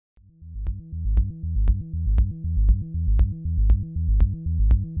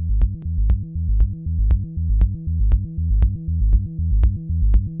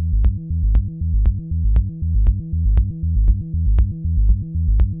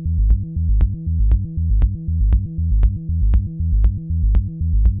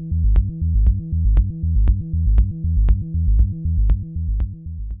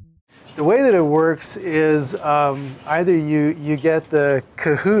the way that it works is either you get the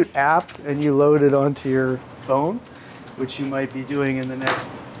Kahoot app and you load it onto your phone, which you might be doing in the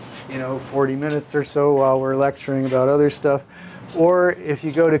next 40 minutes or so while we're lecturing about other stuff. Or if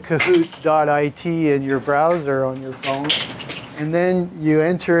you go to kahoot.it in your browser on your phone, and then you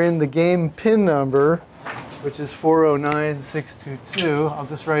enter in the game PIN number, which is 409622. I'll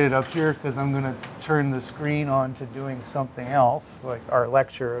just write it up here because I'm going to turn the screen on to doing something else, like our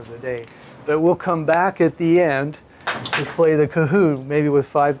lecture of the day. But we'll come back at the end to play the Kahoot, maybe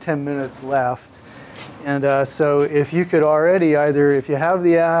with 5-10 minutes left. And so if you could already, either if you have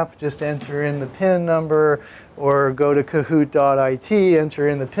the app, just enter in the PIN number, or go to kahoot.it, enter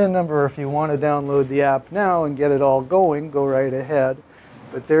in the PIN number. Or if you want to download the app now and get it all going, go right ahead.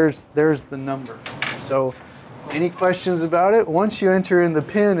 But there's the number. So any questions about it? Once you enter in the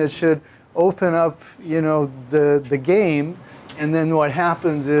PIN, it should open up, the game. And then what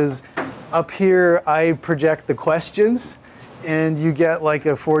happens is up here, I project the questions. And you get like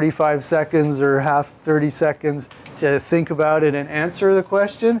a 45 seconds or 30 seconds to think about it and answer the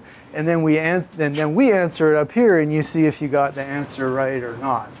question. And then we answer it up here, and you see if you got the answer right or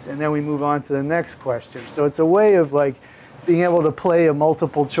not. And then we move on to the next question. So it's a way of like being able to play a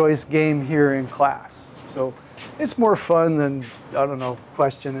multiple choice game here in class. So it's more fun than, I don't know,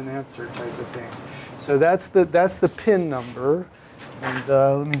 question and answer type of things. So that's the PIN number. And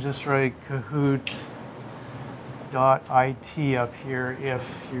let me just write kahoot.it up here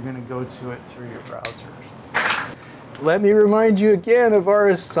if you're going to go to it through your browser. Let me remind you again of our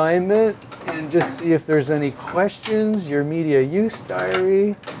assignment and just see if there's any questions. Your media use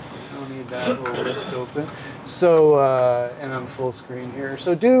diary. I don't need that little list open. So, and I'm full screen here.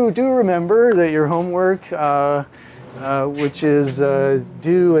 So do remember that your homework, which is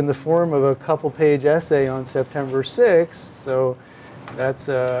due in the form of a couple-page essay on September 6th, so that's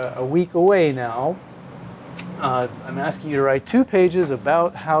a week away now. I'm asking you to write 2 pages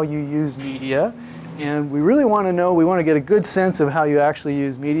about how you use media. And we really want to know, we want to get a good sense of how you actually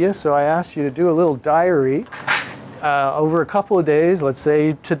use media. So I asked you to do a little diary over a couple of days, let's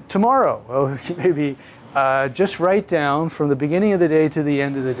say tomorrow. Or maybe just write down from the beginning of the day to the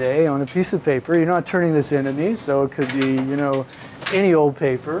end of the day on a piece of paper. You're not turning this into me, so it could be, any old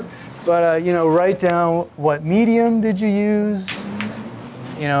paper. But, write down what medium did you use,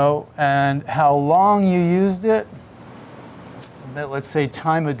 and how long you used it. Let's say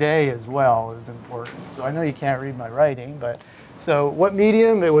time of day as well is important. So I know you can't read my writing, but so what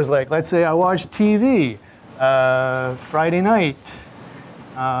medium? It was like, let's say I watched TV Friday night.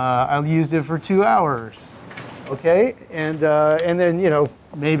 I used it for 2 hours. Okay, and then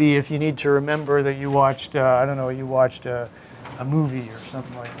maybe if you need to remember that you watched I don't know, you watched a movie or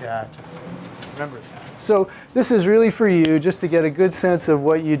something like that, just remember that. So this is really for you just to get a good sense of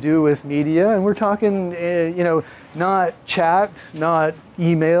what you do with media. And we're talking, not chat, not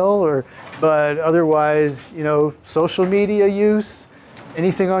email, but otherwise, social media use,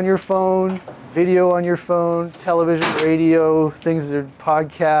 anything on your phone, video on your phone, television, radio, things that are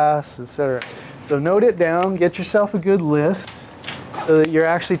podcasts, etc. So note it down, get yourself a good list so that you're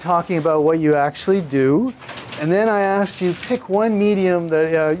actually talking about what you actually do. And then I asked you, pick one medium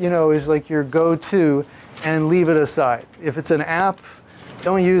that is like your go-to and leave it aside. If it's an app,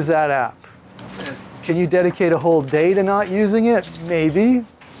 don't use that app. Can you dedicate a whole day to not using it? Maybe.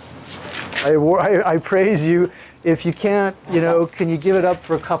 I praise you. If you can't, can you give it up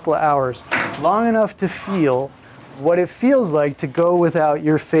for a couple of hours? Long enough to feel what it feels like to go without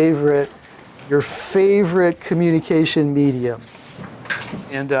your favorite communication medium.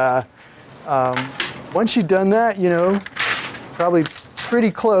 And once you've done that, probably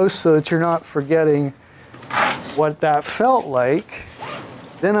pretty close so that you're not forgetting what that felt like,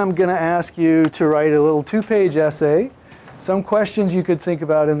 then I'm going to ask you to write a little 2-page essay. Some questions you could think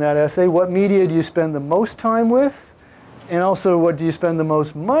about in that essay. What media do you spend the most time with? And also, what do you spend the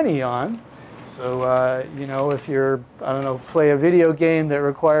most money on? So, if you're, play a video game that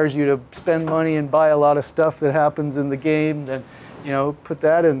requires you to spend money and buy a lot of stuff that happens in the game, then, put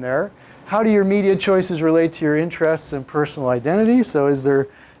that in there. How do your media choices relate to your interests and personal identity? So is there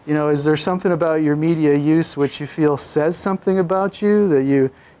something about your media use which you feel says something about you that you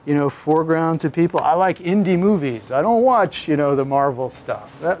foreground to people? I like indie movies. I don't watch, the Marvel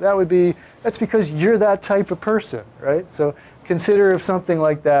stuff. That's because you're that type of person, right? So consider if something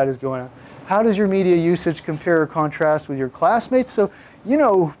like that is going on. How does your media usage compare or contrast with your classmates? So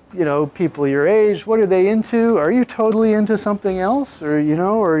people your age, what are they into? Are you totally into something else? Or,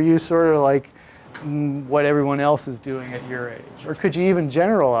 or are you sort of like what everyone else is doing at your age? Or could you even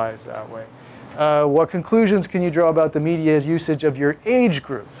generalize that way? What conclusions can you draw about the media's usage of your age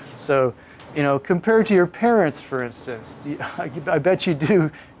group? So, you know, compared to your parents, for instance, I bet you do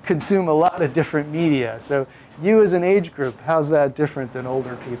consume a lot of different media. So you as an age group, how's that different than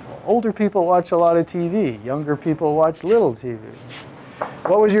older people? Older people watch a lot of TV. Younger people watch little TV.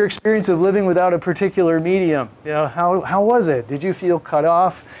 What was your experience of living without a particular medium? You know, how was it? Did you feel cut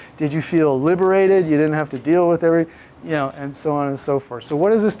off? Did you feel liberated? You didn't have to deal with everything, you know, and so on and so forth. So what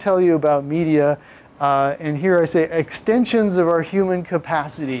does this tell you about media? And here I say extensions of our human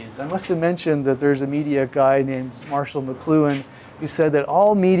capacities. I must have mentioned that there's a media guy named Marshall McLuhan who said that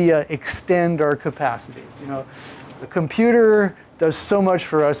all media extend our capacities. You know, the computer does so much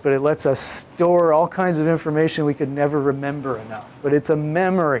for us, but it lets us store all kinds of information we could never remember enough. But it's a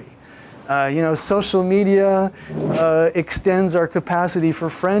memory. You know, social media extends our capacity for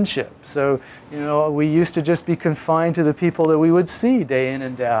friendship. So, you know, we used to just be confined to the people that we would see day in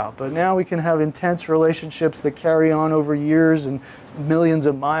and day out. But now we can have intense relationships that carry on over years and millions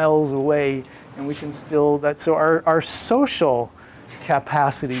of miles away. And we can still, so our social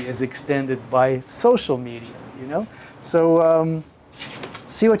capacity is extended by social media, you know? So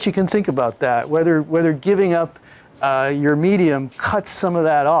see what you can think about that, whether giving up your medium cuts some of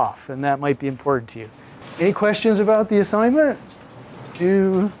that off, and that might be important to you. Any questions about the assignment?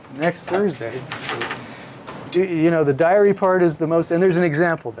 Due next Thursday. You know, the diary part is the most, and there's an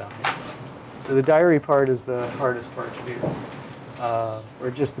example down here. So the diary part is the hardest part to do,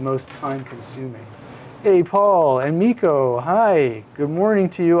 or just the most time-consuming. Hey, Paul and Miko, hi. Good morning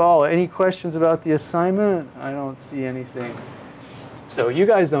to you all. Any questions about the assignment? I don't see anything. So you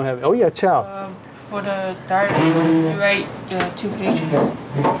guys don't have, oh yeah, Chow. For the diary, you write the 2 pages.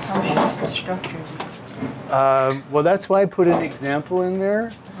 How should you structure it? Well, that's why I put an example in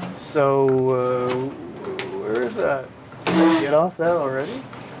there. So where is that? Did I get off that already?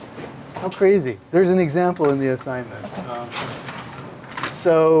 How crazy. There's an example in the assignment.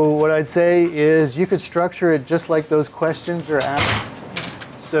 So what I'd say is you could structure it just like those questions are asked.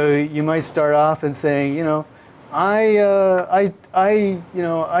 So you might start off and saying, you know, I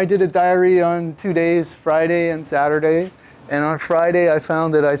did a diary on 2 days, Friday and Saturday. And on Friday, I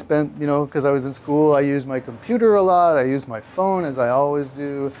found that I spent, you know, because I was in school, I used my computer a lot. I used my phone, as I always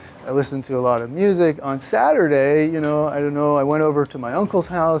do. I listened to a lot of music. On Saturday, you know, I don't know, I went over to my uncle's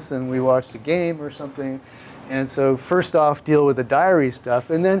house and we watched a game or something. And so first off, deal with the diary stuff.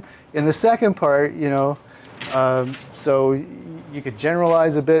 And then in the second part, you know, so you could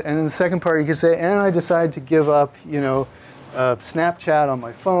generalize a bit. And in the second part, you could say, and I decided to give up, you know, Snapchat on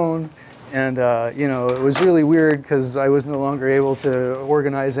my phone. And, you know, it was really weird because I was no longer able to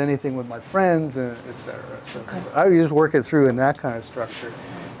organize anything with my friends, and et cetera. So I would just work it through in that kind of structure.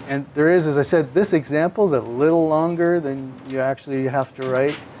 And there is, as I said, this example is a little longer than you actually have to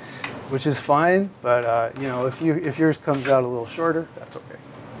write, which is fine. But, you know, if yours comes out a little shorter, that's okay.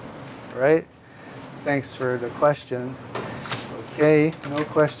 All right? Thanks for the question. Okay, no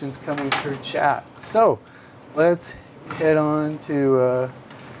questions coming through chat. So let's head on to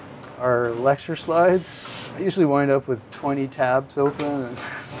our lecture slides. I usually wind up with 20 tabs open, and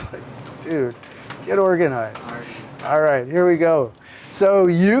it's like, dude, get organized. All right, here we go. So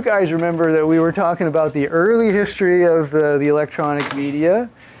you guys remember that we were talking about the early history of the electronic media,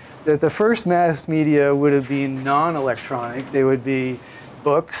 that the first mass media would have been non-electronic. They would be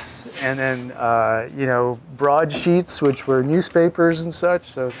books, and then you know, broadsheets, which were newspapers and such.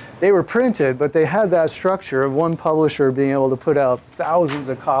 So they were printed, but they had that structure of one publisher being able to put out thousands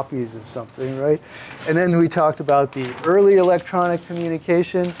of copies of something, right? And then we talked about the early electronic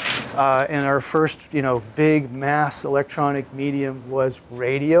communication, and our first, you know, big mass electronic medium was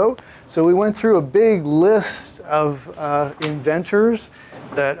radio. So we went through a big list of inventors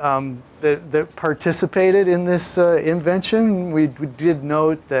that that participated in this invention. We did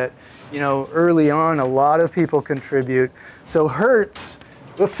note that, you know, early on, a lot of people contribute. So Hertz,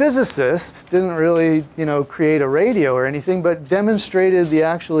 the physicist, didn't really, you know, create a radio or anything, but demonstrated the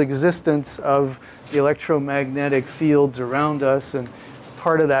actual existence of the electromagnetic fields around us. And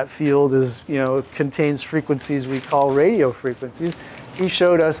part of that field is, you know, contains frequencies we call radio frequencies. He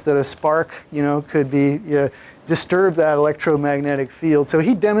showed us that a spark, you know, could be disturb that electromagnetic field. So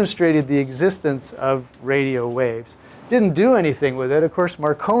he demonstrated the existence of radio waves. Didn't do anything with it. Of course,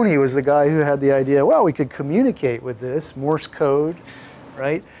 Marconi was the guy who had the idea, well, we could communicate with this, Morse code,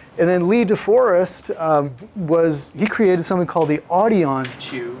 right? And then Lee DeForest he created something called the Audion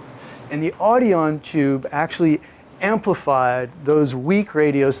tube. And the Audion tube actually amplified those weak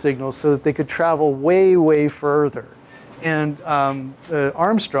radio signals so that they could travel way, way further. And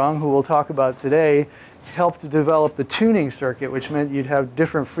Armstrong, who we'll talk about today, helped to develop the tuning circuit, which meant you'd have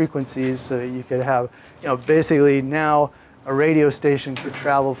different frequencies, so you could have, basically now a radio station could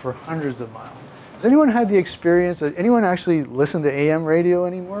travel for hundreds of miles. Has anyone had the experience, anyone actually listen to AM radio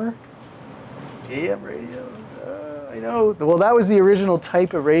anymore? AM radio? I know. Well, that was the original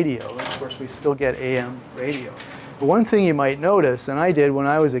type of radio. Of course, we still get AM radio. But one thing you might notice, and I did when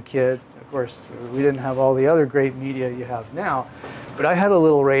I was a kid, of course, we didn't have all the other great media you have now, but I had a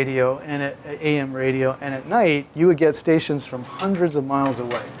little radio, and AM radio, and at night, you would get stations from hundreds of miles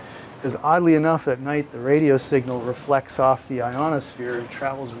away. Because oddly enough, at night, the radio signal reflects off the ionosphere and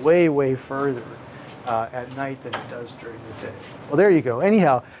travels way, way further at night than it does during the day. Well, there you go.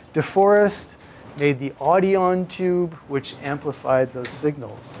 Anyhow, DeForest made the Audion tube, which amplified those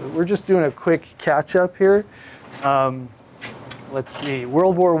signals. So we're just doing a quick catch-up here. Let's see,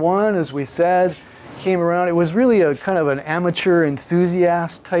 World War I, as we said, came around. It was really a kind of an amateur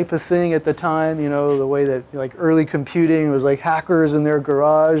enthusiast type of thing at the time, the way that like early computing was like hackers in their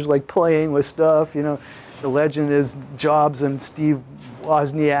garage, like playing with stuff, The legend is Jobs and Steve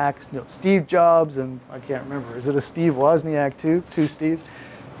Wozniak, Steve Jobs and I can't remember, is it a Steve Wozniak too? Two Steves?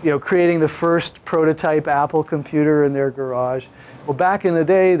 Creating the first prototype Apple computer in their garage. Well, back in the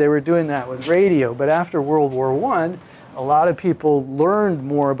day, they were doing that with radio, but after World War I, a lot of people learned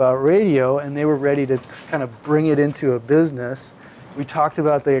more about radio and they were ready to kind of bring it into a business. We talked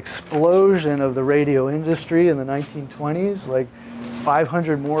about the explosion of the radio industry in the 1920s, like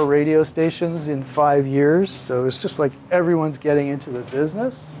 500 more radio stations in 5 years. So it's just like everyone's getting into the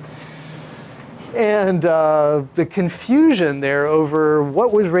business. And the confusion there over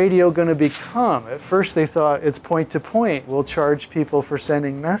what was radio going to become. At first they thought it's point-to-point. We'll charge people for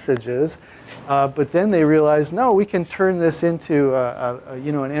sending messages. But then they realized, no, we can turn this into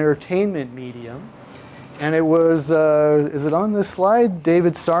an entertainment medium. And it was, is it on this slide?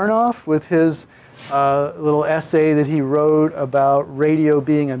 David Sarnoff with his little essay that he wrote about radio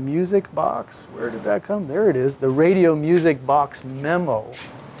being a music box. Where did that come? There it is, the Radio Music Box Memo.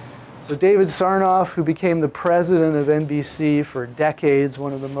 So David Sarnoff, who became the president of NBC for decades,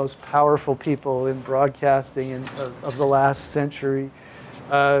 one of the most powerful people in broadcasting of the last century,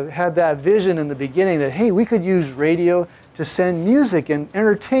 had that vision in the beginning that, hey, we could use radio to send music and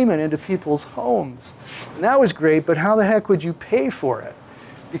entertainment into people's homes. And that was great, but how the heck would you pay for it?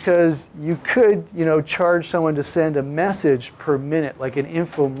 Because you could, charge someone to send a message per minute, like an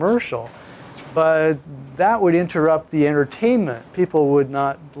infomercial, but that would interrupt the entertainment. People would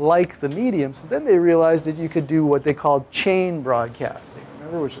not like the medium. So then they realized that you could do what they called chain broadcasting.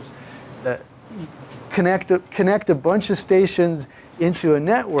 Remember, which is that connect a bunch of stations into a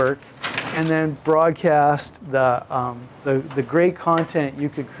network and then broadcast the great content you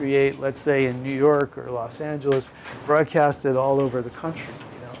could create, let's say in New York or Los Angeles, broadcast it all over the country.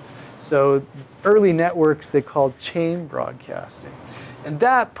 So early networks they called chain broadcasting. And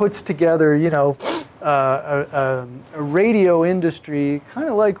that puts together, a radio industry, kind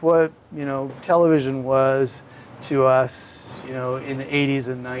of like what, television was to us, in the 80s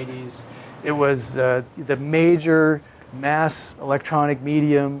and 90s. It was the major mass electronic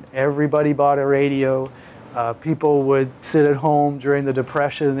medium. Everybody bought a radio. People would sit at home during the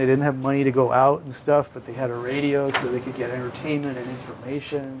Depression. They didn't have money to go out and stuff, but they had a radio so they could get entertainment and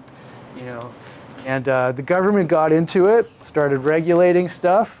information, And the government got into it, started regulating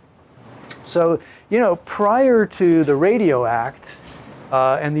stuff. So, prior to the Radio Act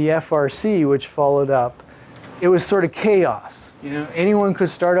and the FRC, which followed up, it was sort of chaos. Anyone could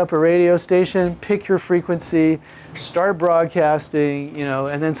start up a radio station, pick your frequency, start broadcasting,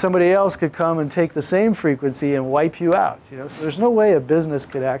 and then somebody else could come and take the same frequency and wipe you out. So there's no way a business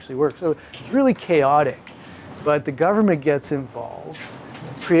could actually work. So it's really chaotic. But the government gets involved,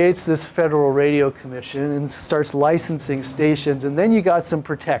 creates this Federal Radio Commission and starts licensing stations, and then you got some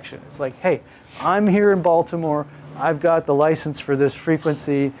protection. It's like, hey, I'm here in Baltimore, I've got the license for this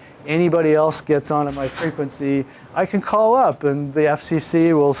frequency, anybody else gets onto my frequency, I can call up and the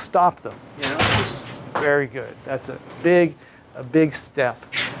FCC will stop them. Very good. That's a big step.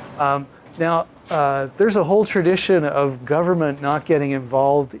 Now, there's a whole tradition of government not getting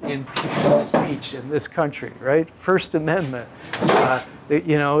involved in people's speech in this country, right? First Amendment.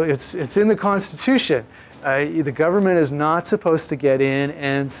 It's in the Constitution. The government is not supposed to get in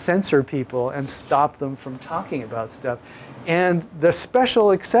and censor people and stop them from talking about stuff. And the special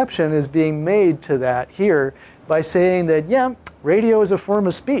exception is being made to that here by saying that, yeah, radio is a form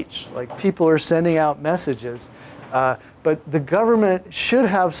of speech. Like, people are sending out messages. But the government should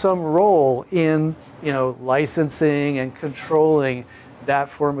have some role in, licensing and controlling that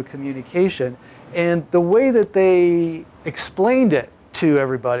form of communication. And the way that they explained it to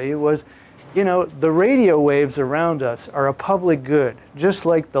everybody was, you know, the radio waves around us are a public good, just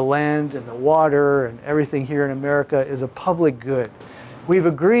like the land and the water and everything here in America is a public good. We've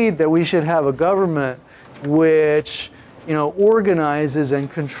agreed that we should have a government which, you know, organizes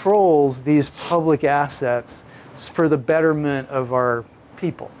and controls these public assets for the betterment of our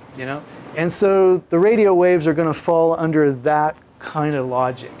people, you know? And so the radio waves are going to fall under that kind of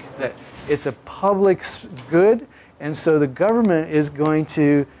logic, that it's a public good, and so the government is going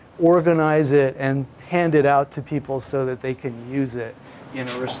to organize it and hand it out to people so that they can use it in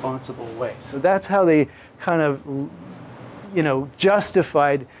a responsible way. So that's how they kind of, you know,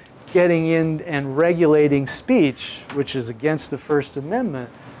 justified getting in and regulating speech, which is against the First Amendment.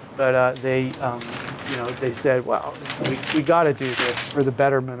 But they, you know, they said, well, we got to do this for the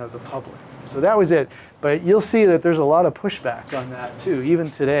betterment of the public. So that was it. But you'll see that there's a lot of pushback on that too, even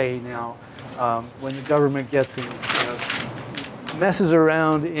today now, when the government gets in, you know, messes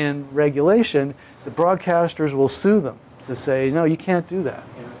around in regulation, the broadcasters will sue them to say, no, you can't do that.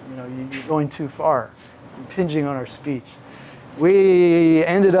 You know, you're going too far, impinging on our speech. We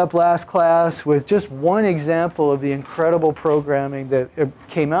ended up last class with just one example of the incredible programming that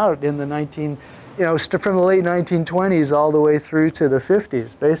came out in the from the late 1920s all the way through to the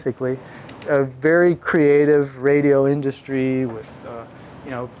 50s, basically. A very creative radio industry with,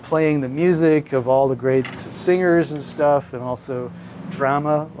 you know, playing the music of all the great singers and stuff, and also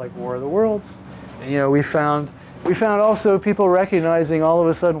drama like War of the Worlds. And, you know, we found also people recognizing all of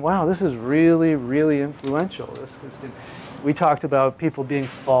a sudden, wow, this is really, really influential. We talked about people being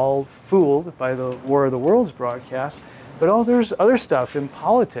fooled by the War of the Worlds broadcast, but there's other stuff in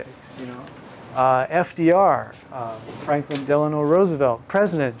politics, you know. FDR, Franklin Delano Roosevelt,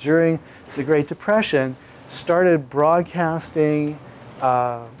 president during the Great Depression, started broadcasting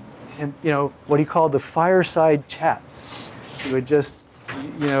you know, what he called the fireside chats. He would just,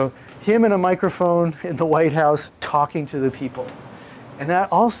 you know, him and a microphone in the White House talking to the people. And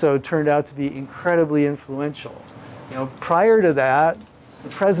that also turned out to be incredibly influential. You know, prior to that, the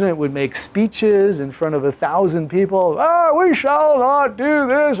president would make speeches in front of 1,000 people. We shall not do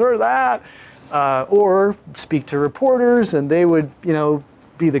this or that. Or speak to reporters, and they would, you know,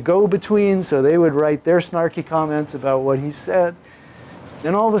 be the go-between, so they would write their snarky comments about what he said.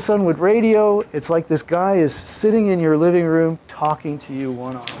 Then all of a sudden with radio, it's like this guy is sitting in your living room talking to you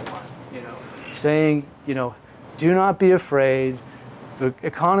one-on-one, you know, saying, you know, do not be afraid. The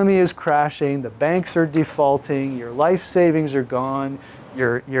economy is crashing. The banks are defaulting. Your life savings are gone.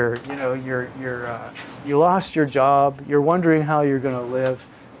 You lost your job. You're wondering how you're going to live.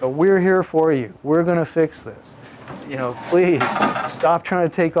 But we're here for you. We're going to fix this. You know, please stop trying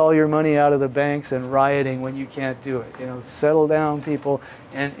to take all your money out of the banks and rioting when you can't do it. You know, settle down, people.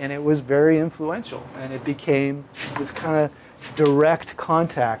 And it was very influential. And it became this kind of direct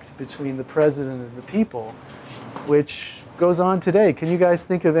contact between the president and the people, which goes on today. Can you guys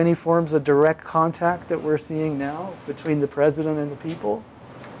think of any forms of direct contact that we're seeing now between the president and the people?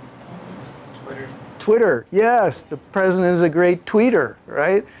 Twitter, yes. The president is a great tweeter,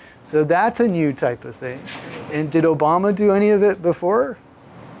 right? So that's a new type of thing. And did Obama do any of it before?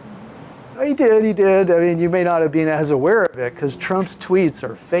 He did. I mean, you may not have been as aware of it because Trump's tweets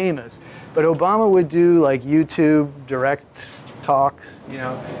are famous. But Obama would do like YouTube direct talks, you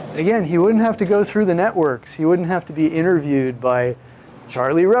know. And again, he wouldn't have to go through the networks. He wouldn't have to be interviewed by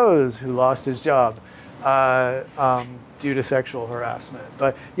Charlie Rose, who lost his job due to sexual harassment.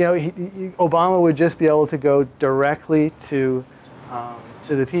 But, you know, Obama would just be able to go directly to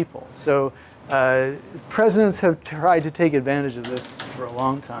the people. So presidents have tried to take advantage of this for a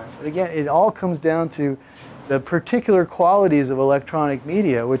long time. But again, it all comes down to the particular qualities of electronic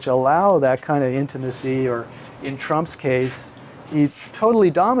media, which allow that kind of intimacy, or in Trump's case, he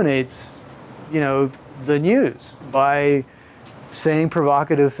totally dominates, you know, the news by saying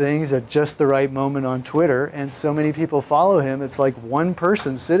provocative things at just the right moment on Twitter, and so many people follow him. It's like one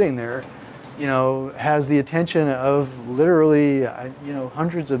person sitting there, you know, has the attention of literally, you know,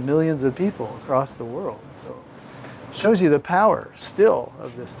 hundreds of millions of people across the world. So it shows you the power still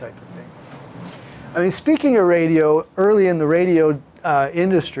of this type of thing. I mean, speaking of radio, early in the radio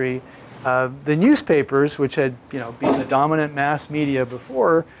industry, the newspapers, which had, you know, been the dominant mass media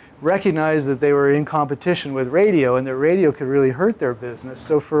before, recognized that they were in competition with radio, and that radio could really hurt their business.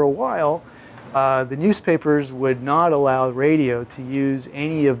 So for a while, the newspapers would not allow radio to use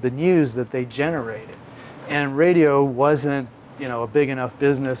any of the news that they generated. And radio wasn't, you know, a big enough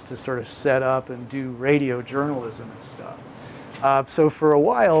business to sort of set up and do radio journalism and stuff. So for a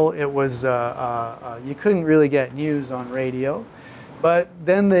while, it was, you couldn't really get news on radio. But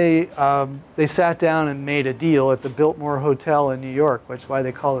then they sat down and made a deal at the Biltmore Hotel in New York, which is why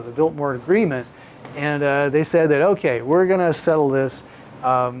they call it the Biltmore Agreement. And they said that, okay, we're going to settle this.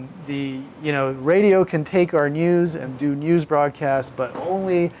 Radio can take our news and do news broadcasts, but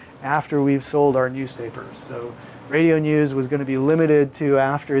only after we've sold our newspapers. So radio news was going to be limited to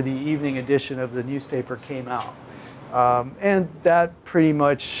after the evening edition of the newspaper came out. And that pretty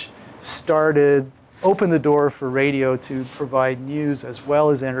much opened the door for radio to provide news as well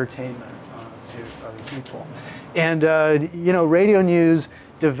as entertainment to other people. And radio news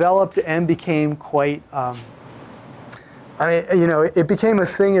developed and became quite, it became a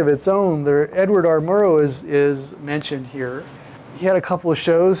thing of its own. Edward R. Murrow is mentioned here. He had a couple of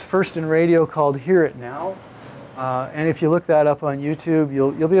shows, first in radio called Hear It Now. And if you look that up on YouTube,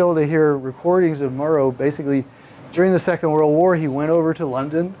 you'll be able to hear recordings of Murrow. Basically, during the Second World War, he went over to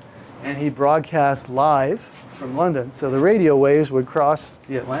London and he broadcast live from London. So the radio waves would cross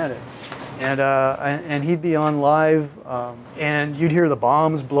the Atlantic. And he'd be on live, and you'd hear the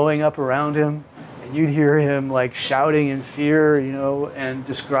bombs blowing up around him, and you'd hear him like shouting in fear, and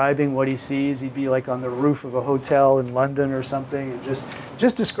describing what he sees. He'd be like on the roof of a hotel in London or something, and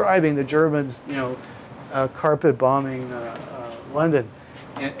just describing the Germans, carpet bombing London.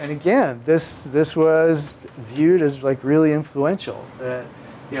 And again, this was viewed as like really influential. That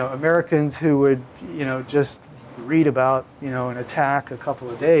Americans who would just read about an attack a couple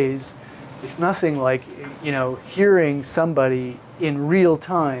of days. It's nothing like, hearing somebody in real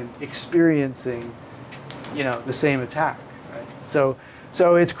time experiencing, the same attack. Right? So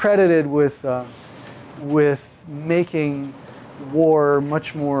it's credited with making war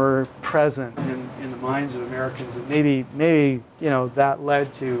much more present in the minds of Americans, and maybe that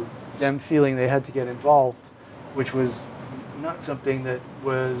led to them feeling they had to get involved, which was not something that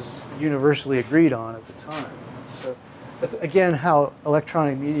was universally agreed on at the time. So that's again how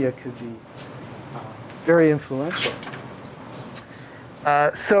electronic media could be very influential.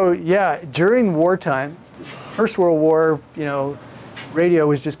 During wartime, First World War, radio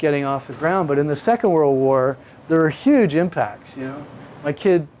was just getting off the ground, but in the Second World War, there were huge impacts. My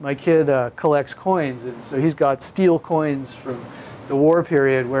kid collects coins, and so he's got steel coins from the war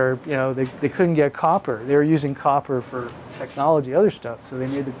period where they couldn't get copper. They were using copper for technology, other stuff. So they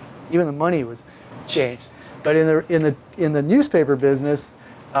made even the money was changed. But in the newspaper business,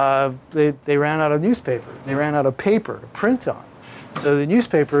 they ran out of newspaper. They ran out of paper to print on. So the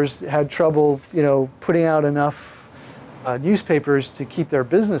newspapers had trouble, putting out enough newspapers to keep their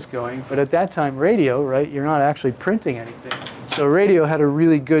business going. But at that time, radio, right? You're not actually printing anything. So radio had a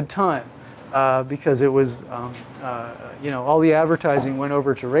really good time because it was, all the advertising went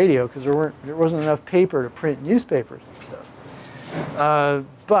over to radio because there wasn't enough paper to print newspapers and stuff.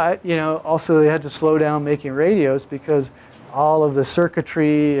 But also they had to slow down making radios because all of the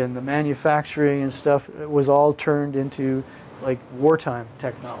circuitry and the manufacturing and stuff was all turned into like wartime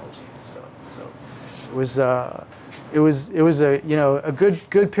technology and stuff. So it was a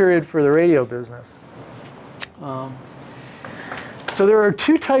good period for the radio business. So there are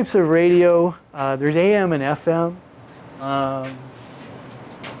two types of radio. There's AM and FM.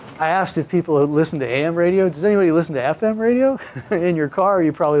 I asked if people listen to AM radio. Does anybody listen to FM radio? In your car,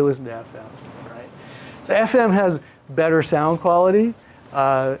 you probably listen to FM, right? So FM has better sound quality.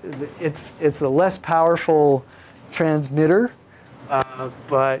 It's a less powerful transmitter,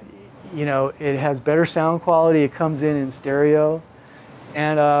 but it has better sound quality. It comes in stereo,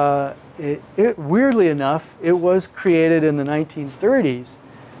 and weirdly enough, it was created in the 1930s.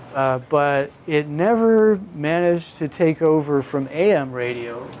 But it never managed to take over from AM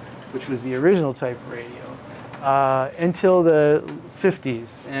radio, which was the original type of radio, until the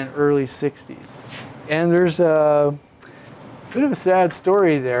 50s and early 60s. And there's a bit of a sad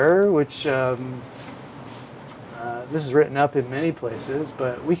story there, which this is written up in many places,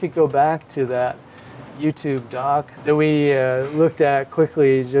 but we could go back to that YouTube doc that we looked at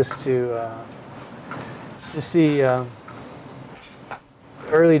quickly just to see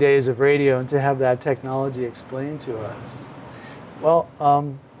early days of radio and to have that technology explained to us. Well,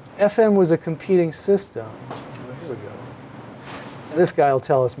 FM was a competing system. Oh, here we go. And this guy will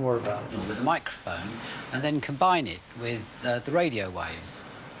tell us more about it. With a microphone and then combine it with the radio waves.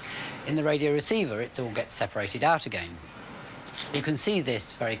 In the radio receiver, it all gets separated out again. You can see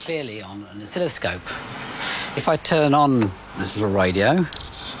this very clearly on an oscilloscope. If I turn on this little radio,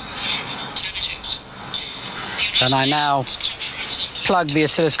 and I now plug the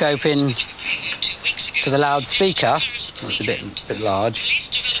oscilloscope in to the loudspeaker, it's a bit large.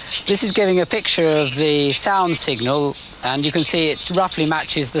 This is giving a picture of the sound signal, and you can see it roughly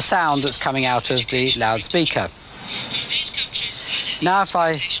matches the sound that's coming out of the loudspeaker. Now if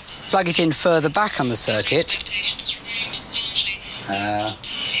I plug it in further back on the circuit,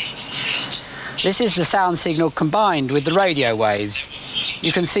 this is the sound signal combined with the radio waves.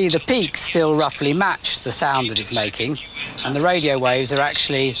 You can see the peaks still roughly match the sound that it's making, and the radio waves are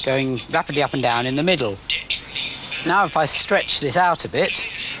actually going rapidly up and down in the middle. Now if I stretch this out a bit,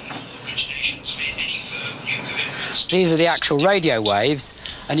 these are the actual radio waves,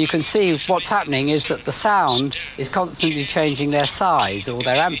 and you can see what's happening is that the sound is constantly changing their size or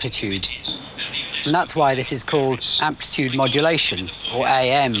their amplitude. And that's why this is called amplitude modulation, or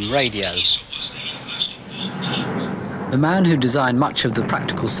AM radio. The man who designed much of the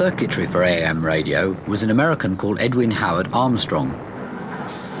practical circuitry for AM radio was an American called Edwin Howard Armstrong.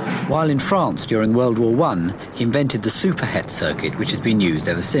 While in France during World War I, he invented the superhet circuit, which has been used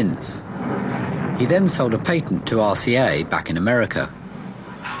ever since. He then sold a patent to RCA back in America.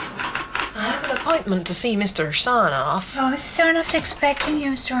 I have an appointment to see Mr. Sarnoff. Oh, Mrs. Sarnoff's expecting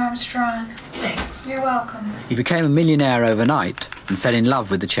you, Mr. Armstrong. Thanks. You're welcome. He became a millionaire overnight and fell in love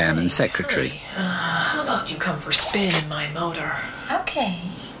with the chairman's secretary. How about you come for a spin in my motor? Okay.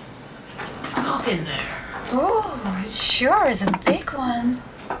 Hop in there. Oh, it sure is a big one.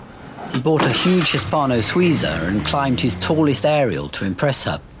 He bought a huge Hispano Suiza and climbed his tallest aerial to impress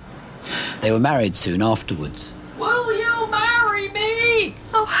her. They were married soon afterwards. Will you marry me?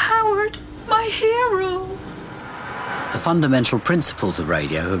 Oh, Howard, my hero. The fundamental principles of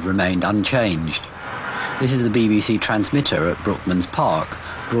radio have remained unchanged. This is the BBC transmitter at Brookman's Park,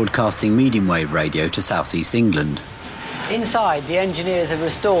 broadcasting medium-wave radio to southeast England. Inside, the engineers have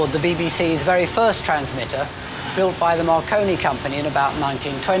restored the BBC's very first transmitter, built by the Marconi Company in about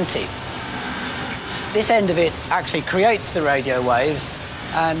 1920. This end of it actually creates the radio waves,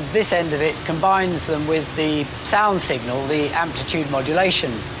 and this end of it combines them with the sound signal, the amplitude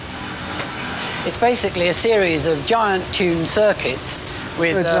modulation. It's basically a series of giant tuned circuits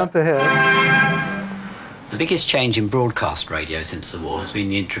with... Jump ahead. The biggest change in broadcast radio since the war has been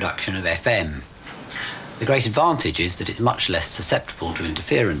the introduction of FM. The great advantage is that it's much less susceptible to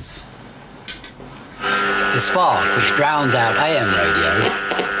interference. The spark, which drowns out AM radio,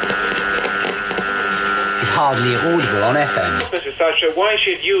 is hardly audible on FM. Mrs. Thatcher, why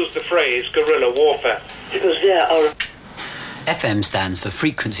should use the phrase guerrilla warfare? Because there are... FM stands for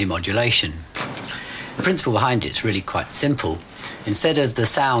frequency modulation. The principle behind it is really quite simple. Instead of the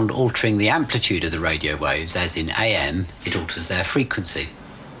sound altering the amplitude of the radio waves, as in AM, it alters their frequency.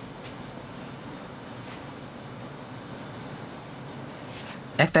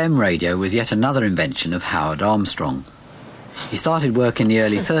 FM radio was yet another invention of Howard Armstrong. He started work in the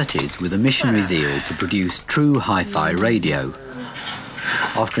early 30s with a missionary zeal to produce true hi-fi radio.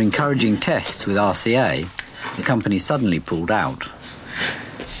 After encouraging tests with RCA, the company suddenly pulled out.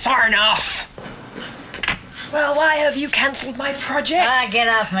 Sarnoff! Well, why have you cancelled my project? Get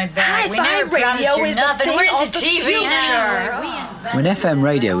off my back. Hi-fi radio is the thing of the future. When FM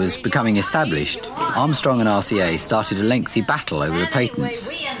radio was becoming established, Armstrong and RCA started a lengthy battle over the patents.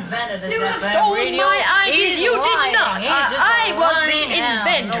 You have stolen my ideas. You did not. I was the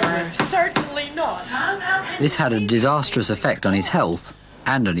inventor. Certainly not. This had a disastrous effect on his health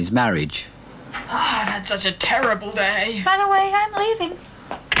and on his marriage. I've had such a terrible day. By the way, I'm leaving.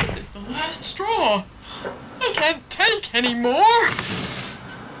 This is the last straw. I can't take any more.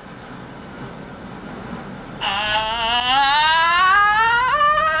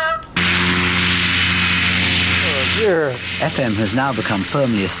 Here. FM has now become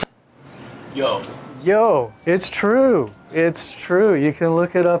firmly established. Yo, it's true. It's true. You can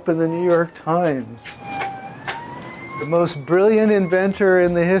look it up in the New York Times. The most brilliant inventor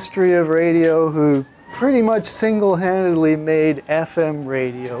in the history of radio who pretty much single-handedly made FM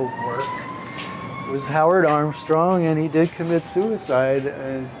radio work was Howard Armstrong, and he did commit suicide.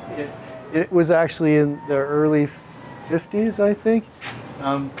 And it was actually in the early 50s, I think.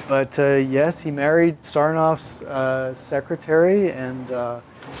 But yes, he married Sarnoff's secretary, and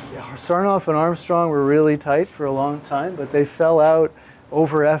Sarnoff and Armstrong were really tight for a long time, but they fell out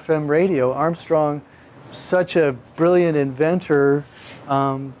over FM radio. Armstrong, such a brilliant inventor,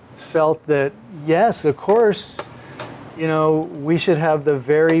 felt that, yes, of course, you know, we should have the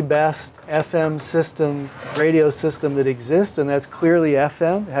very best FM system, radio system that exists, and that's clearly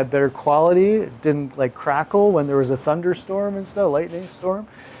FM. It had better quality. It didn't like crackle when there was a thunderstorm and stuff, lightning storm.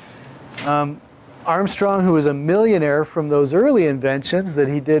 Armstrong, who was a millionaire from those early inventions that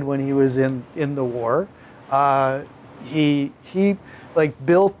he did when he was in the war, he like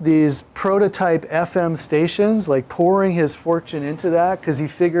built these prototype FM stations, like pouring his fortune into that because he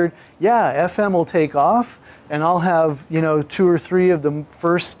figured, yeah, FM will take off and I'll have, you know, 2 or 3 of the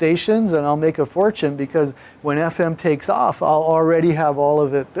first stations and I'll make a fortune because when FM takes off, I'll already have all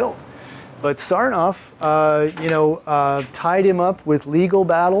of it built. But Sarnoff, you know, tied him up with legal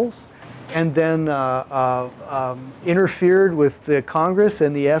battles and then interfered with the Congress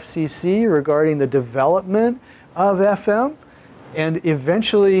and the FCC regarding the development of FM. And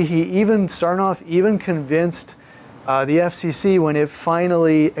eventually, Sarnoff even convinced the FCC when it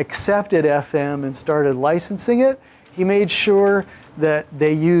finally accepted FM and started licensing it, he made sure that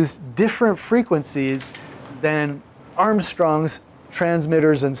they used different frequencies than Armstrong's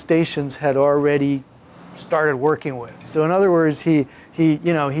transmitters and stations had already started working with. So in other words, he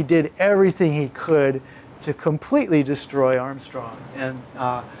did everything he could to completely destroy Armstrong. And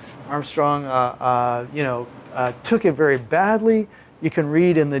Armstrong, took it very badly. You can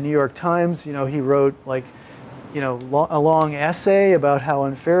read in the New York Times, you know, he wrote like, you know, a long essay about how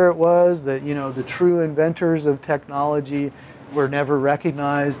unfair it was, that, you know, the true inventors of technology were never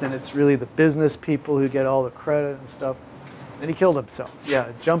recognized and it's really the business people who get all the credit and stuff. And he killed himself. Yeah,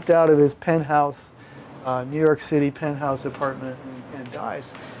 jumped out of his penthouse, New York City penthouse apartment and died.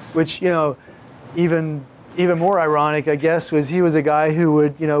 Which, you know, even more ironic, I guess, was he was a guy who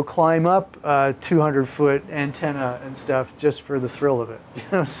would, you know, climb up 200-foot antenna and stuff just for the thrill of it. You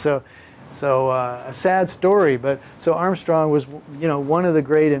know, so a sad story. But so Armstrong was, you know, one of the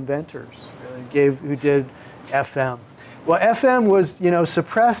great inventors who did FM. Well, FM was, you know,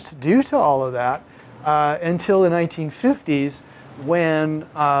 suppressed due to all of that until the 1950s when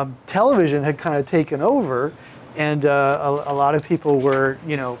television had kind of taken over. And a lot of people were,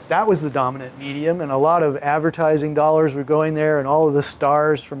 you know, that was the dominant medium, and a lot of advertising dollars were going there, and all of the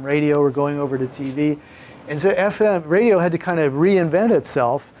stars from radio were going over to TV. And so radio had to kind of reinvent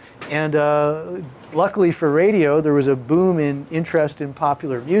itself. And luckily for radio, there was a boom in interest in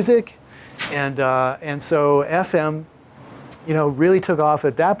popular music. And so FM, you know, really took off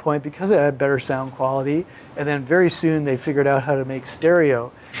at that point because it had better sound quality. And then very soon they figured out how to make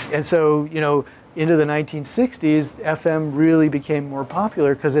stereo. And so, you know, into the 1960s, FM really became more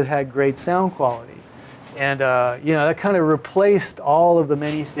popular because it had great sound quality. And, you know, that kind of replaced all of the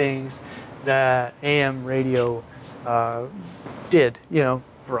many things that AM radio did. You know,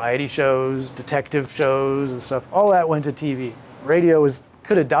 variety shows, detective shows and stuff, all that went to TV. Radio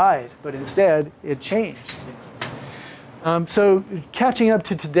could have died, but instead it changed. So catching up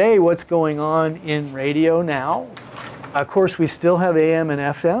to today, what's going on in radio now? Of course, we still have AM and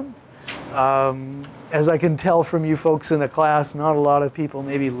FM. As I can tell from you folks in the class, not a lot of people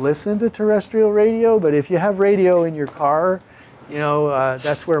maybe listen to terrestrial radio, but if you have radio in your car, you know,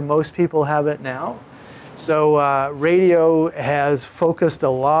 that's where most people have it now. So radio has focused a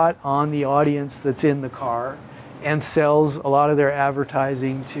lot on the audience that's in the car and sells a lot of their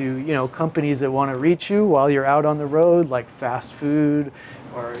advertising to, you know, companies that want to reach you while you're out on the road, like fast food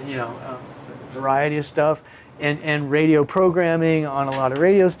or, you know, a variety of stuff. And radio programming on a lot of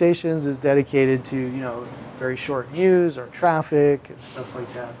radio stations is dedicated to, you know, very short news or traffic and stuff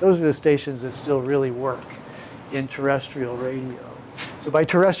like that. Those are the stations that still really work in terrestrial radio. So by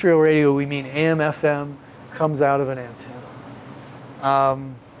terrestrial radio, we mean AM, FM, comes out of an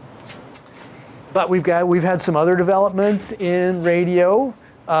antenna. But we've had some other developments in radio.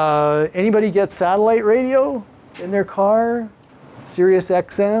 Anybody get satellite radio in their car? Sirius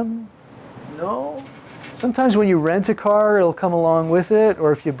XM? No? Sometimes when you rent a car, it'll come along with it,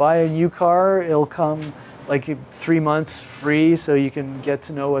 or if you buy a new car, it'll come like 3 months free so you can get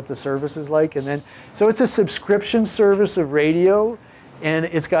to know what the service is like. And then, so it's a subscription service of radio, and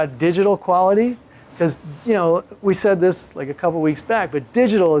it's got digital quality. Because, you know, we said this like a couple weeks back, but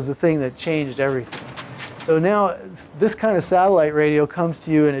digital is the thing that changed everything. So now this kind of satellite radio comes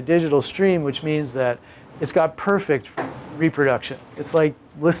to you in a digital stream, which means that it's got perfect reproduction. It's like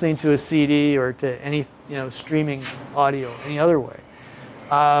listening to a CD or to any, you know, streaming audio any other way.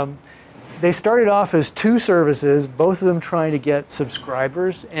 They started off as 2 services, both of them trying to get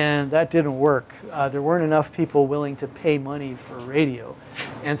subscribers, and that didn't work. There weren't enough people willing to pay money for radio.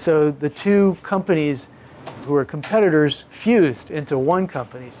 And so the 2 companies who were competitors fused into one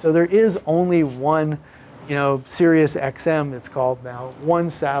company. So there is only one, you know, Sirius XM, it's called now, one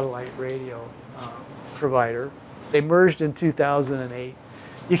satellite radio provider. They merged in 2008.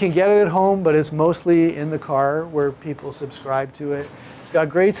 You can get it at home, but it's mostly in the car where people subscribe to it. It's got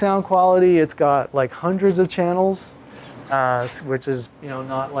great sound quality. It's got like hundreds of channels. which is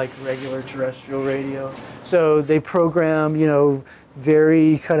not like regular terrestrial radio. So they program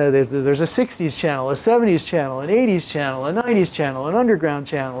very kind of there's a 60s channel, a 70s channel, an 80s channel, a 90s channel, an underground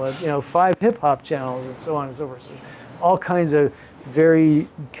channel, 5 hip hop channels, and so on and so forth. So all kinds of very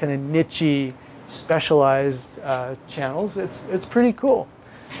kind of niche-y, specialized channels. It's pretty cool.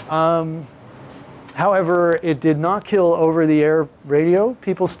 However, it did not kill over-the-air radio.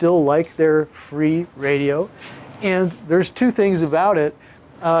 People still like their free radio. And there's 2 things about it.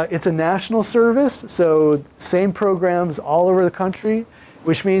 It's a national service, so same programs all over the country,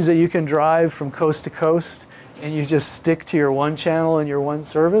 which means that you can drive from coast to coast and you just stick to your one channel and your one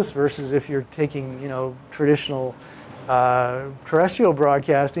service, versus if you're taking traditional terrestrial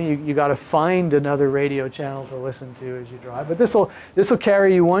broadcasting, you got to find another radio channel to listen to as you drive. But this will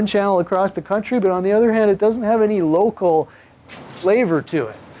carry you one channel across the country, but on the other hand, it doesn't have any local flavor to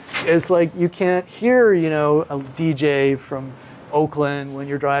it. It's like you can't hear a DJ from Oakland when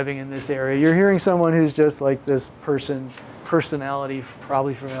you're driving in this area. You're hearing someone who's just like this personality,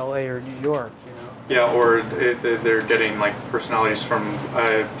 probably from LA or New York. Yeah, or they're getting like personalities from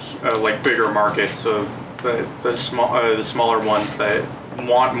like bigger markets. So the smaller ones that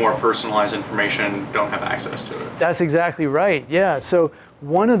want more personalized information don't have access to it. That's exactly right. Yeah. So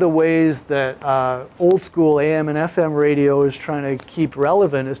one of the ways that old school AM and FM radio is trying to keep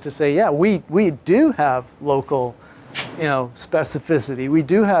relevant is to say, yeah, we do have local specificity. We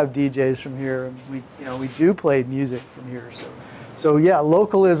do have DJs from here, and we do play music from here. So yeah,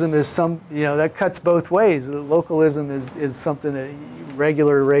 localism is that cuts both ways. Localism is something that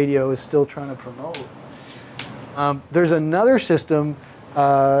regular radio is still trying to promote. There's another system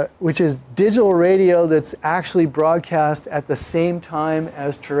which is digital radio that's actually broadcast at the same time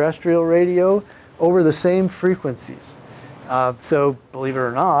as terrestrial radio over the same frequencies. So believe it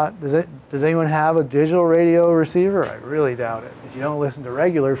or not, does anyone have a digital radio receiver? I really doubt it, if you don't listen to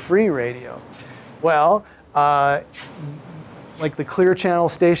regular free radio. Well, like the Clear Channel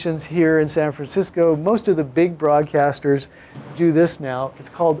stations here in San Francisco, most of the big broadcasters do this now. It's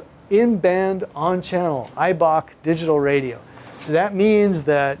called in-band on-channel, IBOC digital radio. So that means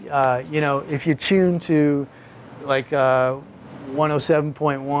that, if you tune to like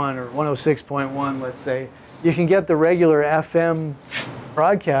 107.1 or 106.1, let's say, you can get the regular FM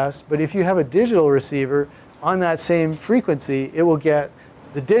broadcast, but if you have a digital receiver on that same frequency, it will get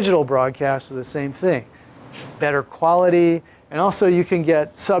the digital broadcast of the same thing. Better quality, and also you can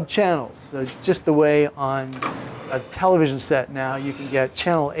get sub-channels. So just the way on a television set now, you can get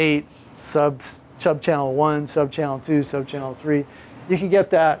channel 8, sub-channel 1, sub-channel 2, sub-channel 3. You can get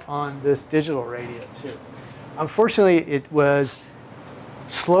that on this digital radio too. Unfortunately, it was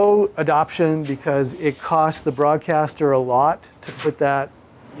slow adoption because it cost the broadcaster a lot to put the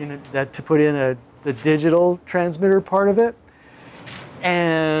digital transmitter part of it,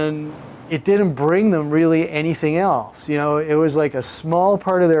 and it didn't bring them really anything else. It was like a small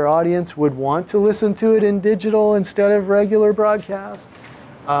part of their audience would want to listen to it in digital instead of regular broadcast,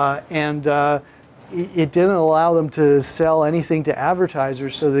 and it didn't allow them to sell anything to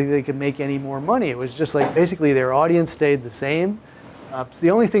advertisers so that they could make any more money. It was just like basically their audience stayed the same. So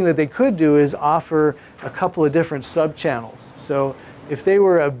the only thing that they could do is offer a couple of different sub-channels. So if they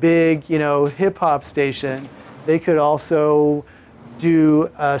were a big, hip-hop station, they could also do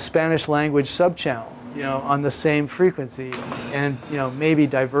a Spanish language sub-channel, on the same frequency, and maybe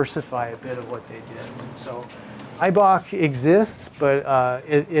diversify a bit of what they did. So IBOC exists, but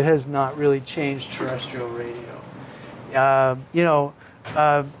it has not really changed terrestrial radio.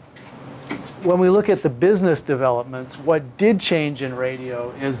 When we look at the business developments, what did change in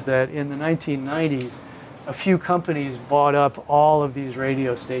radio is that in the 1990s, a few companies bought up all of these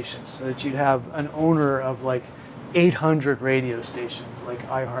radio stations, so that you'd have an owner of like 800 radio stations, like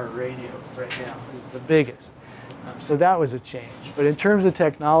iHeartRadio right now is the biggest. So that was a change. But in terms of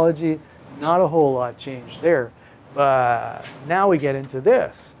technology, not a whole lot changed there. But now we get into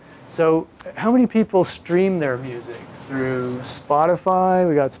this. So how many people stream their music through Spotify?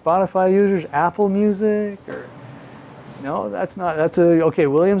 We got Spotify users, Apple Music, or no? That's not. Okay.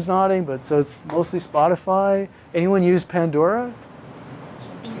 William's nodding, but so it's mostly Spotify. Anyone use Pandora?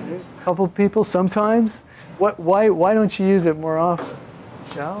 Sometimes. A couple people sometimes. Why don't you use it more often?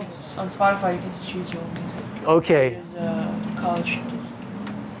 Chow? On Spotify, you get to choose your own music. Okay. There's college disc.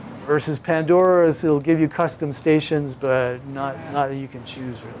 Versus Pandora, it'll give you custom stations, but not that you can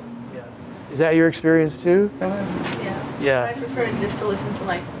choose really. Yeah. Is that your experience too? Yeah. Yeah. I prefer just to listen to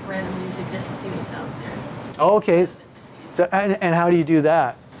like random music just to see what's out there. Oh, okay. So and how do you do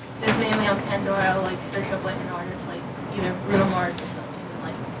that? Just mainly on Pandora, I'll like search up like an artist, like either Bruno Mars or something, and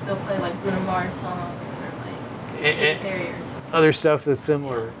like they'll play like Bruno Mars songs or like carriers. Other stuff that's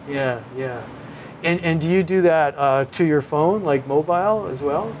similar. Yeah, yeah. And do you do that to your phone, like mobile as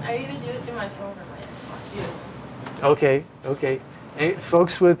well? I either do it through my phone or my Xbox. Either. Okay, okay. Hey,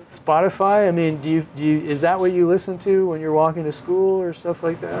 folks with Spotify, I mean, do you is that what you listen to when you're walking to school or stuff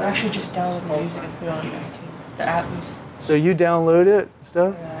like I that? actually just download the music and put it on iTunes. The app music. So you download it,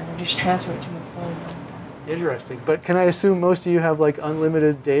 stuff? Yeah, and then just transfer it to my phone. Interesting. But can I assume most of you have like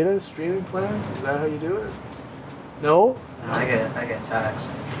unlimited data streaming plans? Is that how you do it? No? I get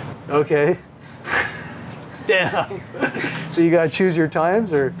taxed. Okay. Damn. So you gotta choose your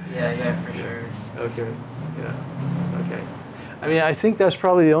times, or? Yeah, for sure. Okay. Yeah. Okay. I mean, I think that's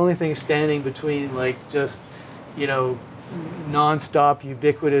probably the only thing standing between like just, you know, non-stop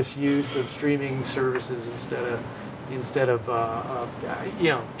ubiquitous use of streaming services instead of you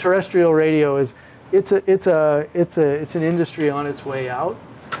know, terrestrial radio is it's an industry on its way out.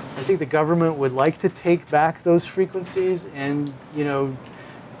 I think the government would like to take back those frequencies and, you know,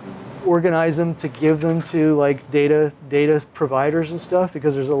 organize them to give them to like data providers and stuff,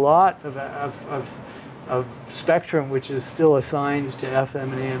 because there's a lot of spectrum which is still assigned to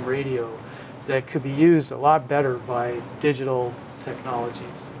FM and AM radio that could be used a lot better by digital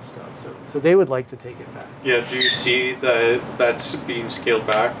technologies and stuff. So they would like to take it back. Yeah, do you see that that's being scaled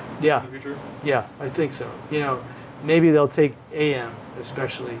back Yeah. in the future? Yeah, I think so. You know, maybe they'll take AM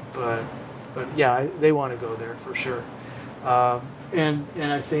especially, but yeah, they want to go there for sure. And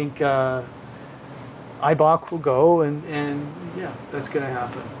I think IBOC will go, and yeah, that's going to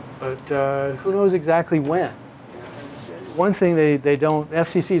happen. But who knows exactly when? One thing they don't,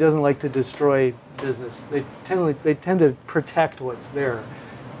 FCC doesn't like to destroy business. They tend to protect what's there.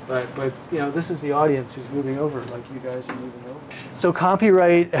 But you know, this is the audience who's moving over, like you guys are moving over. So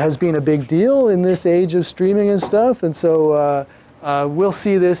copyright has been a big deal in this age of streaming and stuff, and so we'll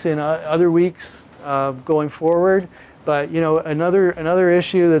see this in other weeks going forward. But you know, another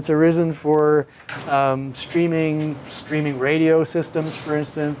issue that's arisen for streaming radio systems, for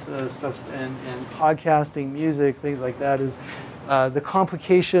instance, stuff and podcasting, music, things like that, is the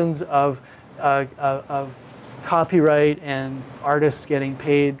complications of copyright and artists getting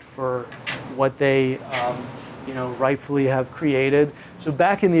paid for what they you know, rightfully have created. So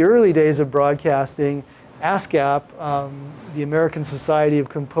back in the early days of broadcasting, ASCAP, the American Society of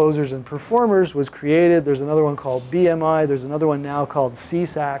Composers and Performers, was created. There's another one called BMI. There's another one now called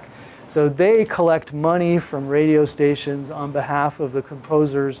CSAC. So they collect money from radio stations on behalf of the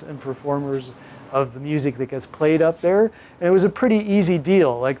composers and performers of the music that gets played up there. And it was a pretty easy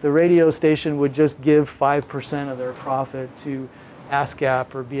deal. Like the radio station would just give 5% of their profit to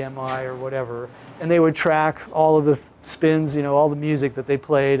ASCAP or BMI or whatever. And they would track all of the spins, you know, all the music that they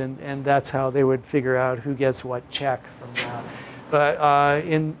played, and that's how they would figure out who gets what check from that. But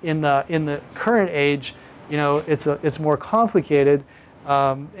in the current age, you know, it's more complicated.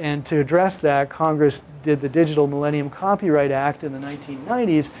 And to address that, Congress did the Digital Millennium Copyright Act in the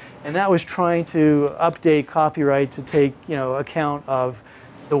 1990s, and that was trying to update copyright to take, you know, account of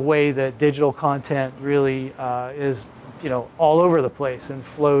the way that digital content really is, you know, all over the place and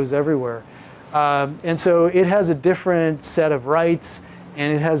flows everywhere. And so it has a different set of rights,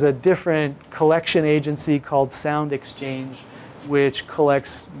 and it has a different collection agency called Sound Exchange, which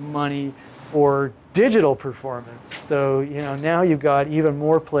collects money for digital performance. So, you know, now you've got even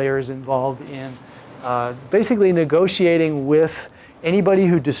more players involved in basically negotiating with anybody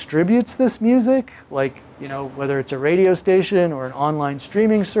who distributes this music, like, you know, whether it's a radio station or an online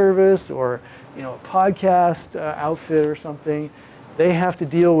streaming service or, you know, a podcast outfit or something. They have to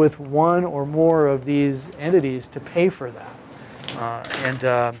deal with one or more of these entities to pay for that.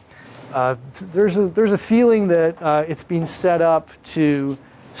 There's a feeling that it's being set up to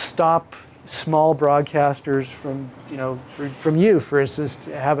stop small broadcasters from, you know, from you, for instance,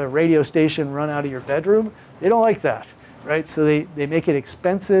 to have a radio station run out of your bedroom. They don't like that, right? So they make it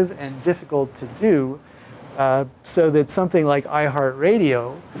expensive and difficult to do, so that something like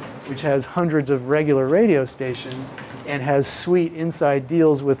iHeartRadio, which has hundreds of regular radio stations and has sweet inside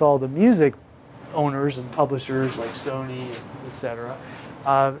deals with all the music owners and publishers like Sony, etc.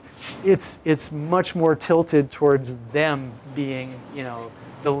 It's much more tilted towards them being, you know,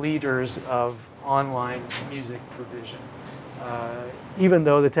 the leaders of online music provision. Even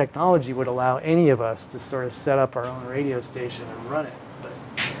though the technology would allow any of us to sort of set up our own radio station and run it, but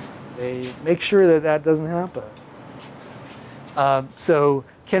they make sure that that doesn't happen. So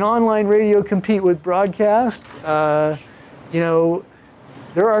can online radio compete with broadcast? You know,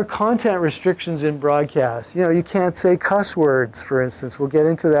 there are content restrictions in broadcast. You know, you can't say cuss words, for instance. We'll get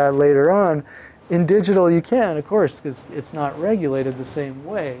into that later on. In digital, you can, of course, because it's not regulated the same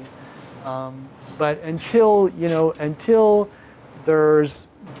way. But until, until there's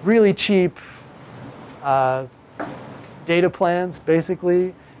really cheap data plans,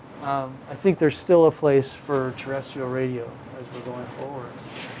 basically, I think there's still a place for terrestrial radio as we're going forwards.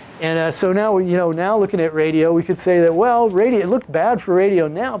 And so now, now looking at radio, we could say that, well, radio, it looked bad for radio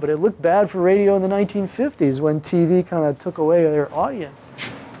now, but it looked bad for radio in the 1950s when TV kind of took away their audience.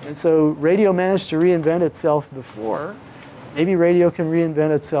 And so radio managed to reinvent itself before. Maybe radio can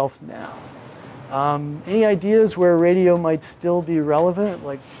reinvent itself now. Any ideas where radio might still be relevant,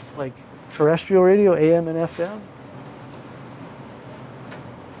 like terrestrial radio, AM and FM?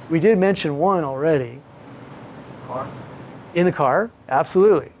 We did mention one already. Car. In the car,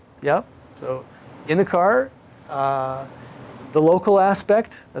 absolutely. Yep. So in the car, the local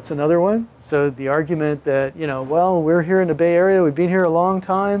aspect, that's another one. So the argument that, well, we're here in the Bay Area, we've been here a long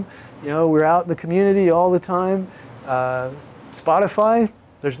time, we're out in the community all the time. Spotify,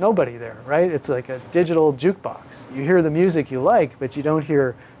 there's nobody there, right? It's like a digital jukebox. You hear the music you like, but you don't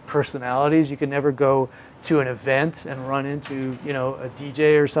hear personalities. You can never go to an event and run into, a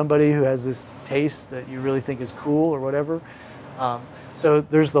DJ or somebody who has this taste that you really think is cool or whatever. So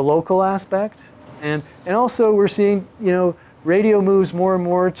there's the local aspect. And also we're seeing, radio moves more and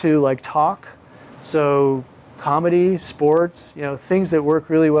more to like talk. So comedy, sports, things that work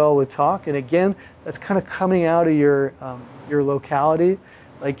really well with talk. And again, that's kind of coming out of your locality.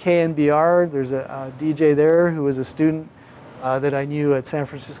 Like KNBR, there's a DJ there who was a student that I knew at San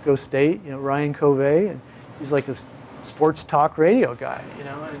Francisco State, Ryan Covey, and he's like a sports talk radio guy,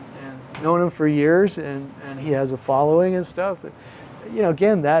 and known him for years, and he has a following and stuff. But,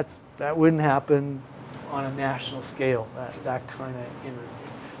 again, that wouldn't happen on a national scale, that kind of interview.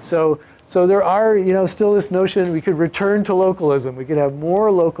 So there are, still this notion we could return to localism. We could have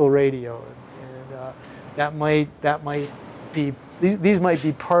more local radio, and that might be, these might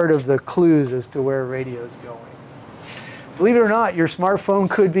be part of the clues as to where radio is going. Believe it or not, your smartphone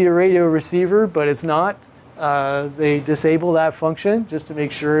could be a radio receiver, but it's not. They disable that function just to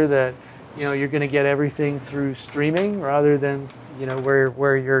make sure that you're going to get everything through streaming rather than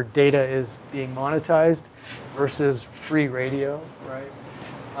where your data is being monetized versus free radio,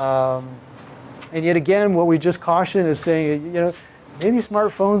 right? And yet again, what we just caution is saying, maybe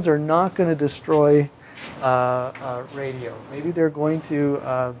smartphones are not going to destroy radio. Maybe they're going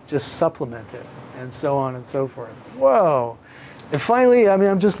to just supplement it, and so on and so forth. Whoa! And finally,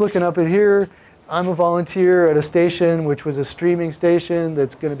 I'm just looking up at here. I'm a volunteer at a station which was a streaming station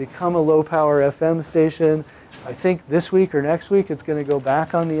that's going to become a low-power FM station. I think this week or next week it's going to go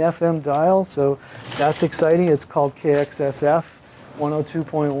back on the FM dial, so that's exciting. It's called KXSF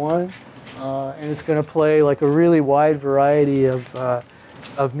 102.1, and it's going to play like a really wide variety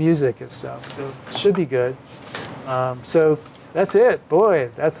of music and stuff, so it should be good. So that's it. Boy,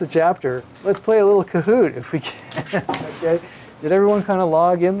 that's the chapter. Let's play a little Kahoot if we can. Okay. Did everyone kind of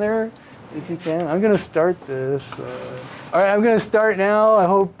log in there? If you can. I'm going to start this. All right, I'm going to start now. I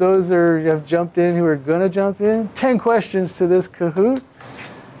hope those have jumped in who are going to jump in. 10 questions to this Kahoot.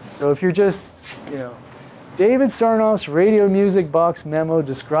 So if you're just, David Sarnoff's radio music box memo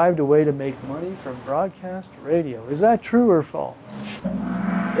described a way to make money from broadcast radio. Is that true or false?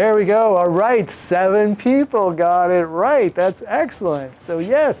 There we go. All right, 7 people got it right. That's excellent. So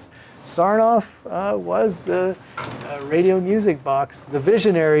yes, Sarnoff was the radio music box, the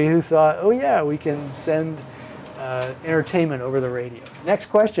visionary who thought, oh yeah, we can send entertainment over the radio. Next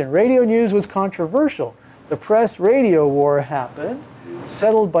question. Radio news was controversial. The press-radio war happened,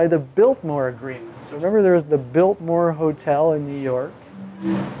 settled by the Biltmore Agreement. So remember there was the Biltmore Hotel in New York.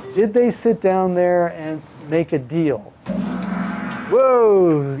 Did they sit down there and make a deal?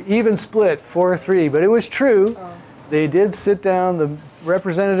 Whoa, even split, 4-3, but it was true. They did sit down, the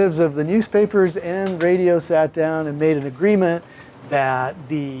representatives of the newspapers and radio sat down and made an agreement that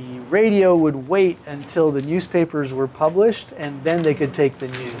the radio would wait until the newspapers were published and then they could take the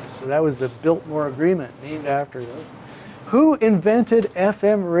news. So that was the Biltmore Agreement, named after them. Who invented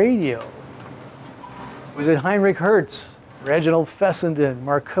FM radio? Was it Heinrich Hertz, Reginald Fessenden,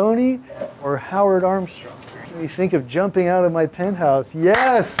 Marconi, or Howard Armstrong? Can you think of jumping out of my penthouse?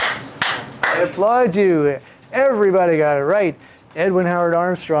 Yes! I applaud you. Everybody got it right. Edwin Howard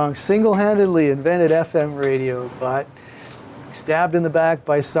Armstrong single-handedly invented FM radio, but stabbed in the back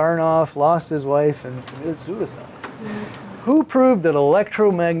by Sarnoff, lost his wife, and committed suicide. Who proved that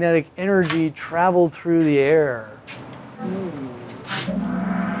electromagnetic energy traveled through the air?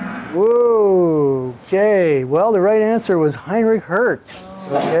 Whoa, okay. Well, the right answer was Heinrich Hertz,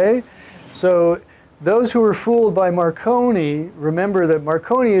 okay? So those who were fooled by Marconi, remember that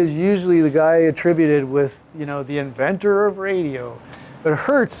Marconi is usually the guy attributed with, the inventor of radio. But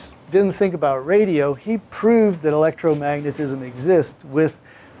Hertz didn't think about radio. He proved that electromagnetism exists with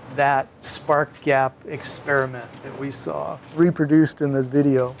that spark gap experiment that we saw reproduced in this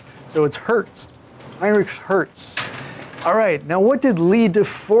video. So it's Hertz, Heinrich Hertz. All right, now what did Lee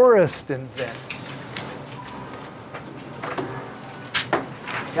DeForest invent?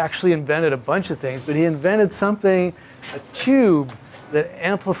 He actually invented a bunch of things, but he invented something, a tube that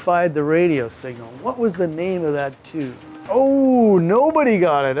amplified the radio signal. What was the name of that tube? Oh, nobody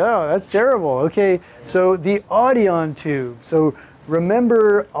got it. Oh, that's terrible. Okay, so the Audion tube. So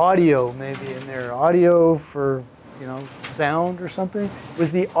remember audio maybe in there. Audio for, you know, sound or something. It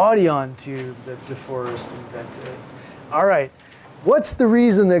was the Audion tube that DeForest invented. All right, what's the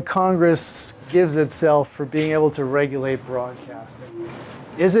reason that Congress gives itself for being able to regulate broadcasting?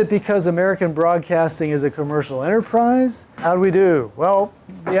 Is it because American broadcasting is a commercial enterprise? How do we do? Well,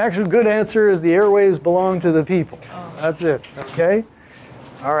 the actual good answer is the airwaves belong to the people. That's it, okay?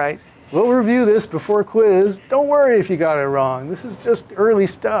 All right, we'll review this before quiz. Don't worry if you got it wrong. This is just early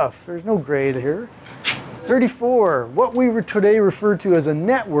stuff. There's no grade here. 34, what we today refer to as a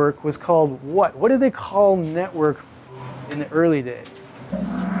network was called what? What did they call network in the early days?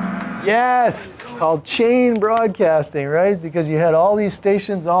 Yes, it's called chain broadcasting, right? Because you had all these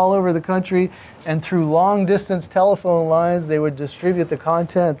stations all over the country, and through long distance telephone lines, they would distribute the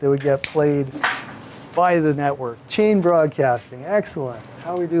content that would get played by the network. Chain broadcasting, excellent.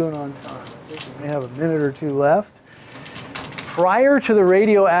 How are we doing on time? I think we may have a minute or two left. Prior to the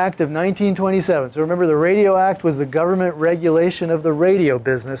Radio Act of 1927, so remember the Radio Act was the government regulation of the radio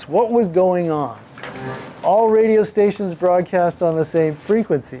business. What was going on? All radio stations broadcast on the same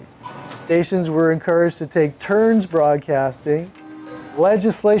frequency. Stations were encouraged to take turns broadcasting.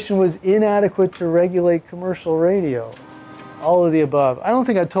 Legislation was inadequate to regulate commercial radio. All of the above. I don't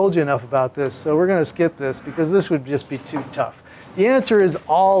think I told you enough about this, so we're going to skip this because this would just be too tough. The answer is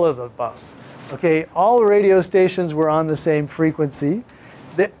all of the above. Okay, all radio stations were on the same frequency.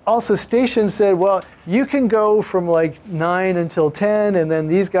 Also, stations said, well, you can go from like 9 until 10, and then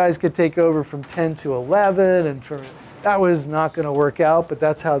these guys could take over from 10 to 11, and that was not going to work out, but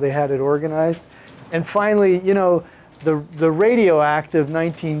that's how they had it organized. And finally, you know, the Radio Act of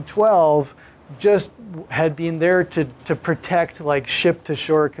 1912 just had been there to protect like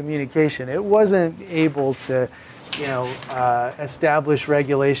ship-to-shore communication. It wasn't able to, you know, establish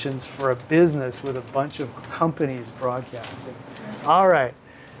regulations for a business with a bunch of companies broadcasting. All right.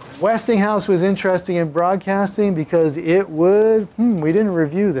 Westinghouse was interesting in broadcasting because it would, we didn't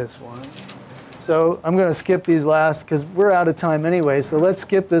review this one. So I'm going to skip these last because we're out of time anyway. So let's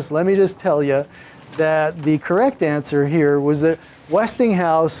skip this. Let me just tell you that the correct answer here was that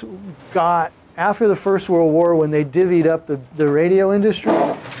Westinghouse got, after the First World War, when they divvied up the radio industry,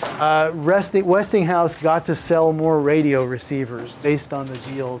 Westinghouse got to sell more radio receivers based on the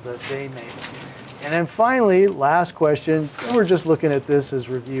deal that they made. And then finally, last question, we're just looking at this as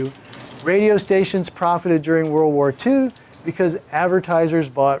review. Radio stations profited during World War II because advertisers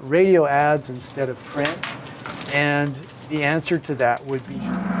bought radio ads instead of print. And the answer to that would be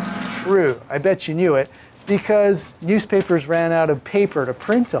true. I bet you knew it, because newspapers ran out of paper to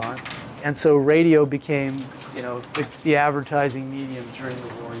print on. And so radio became, you know, the advertising medium during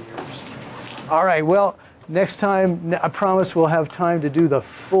the war years. All right, well, next time, I promise we'll have time to do the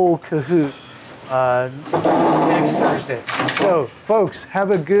full Kahoot next Thursday. So, folks,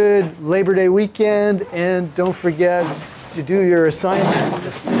 have a good Labor Day weekend, and don't forget to do your assignment,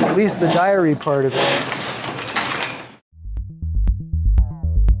 at least the diary part of it.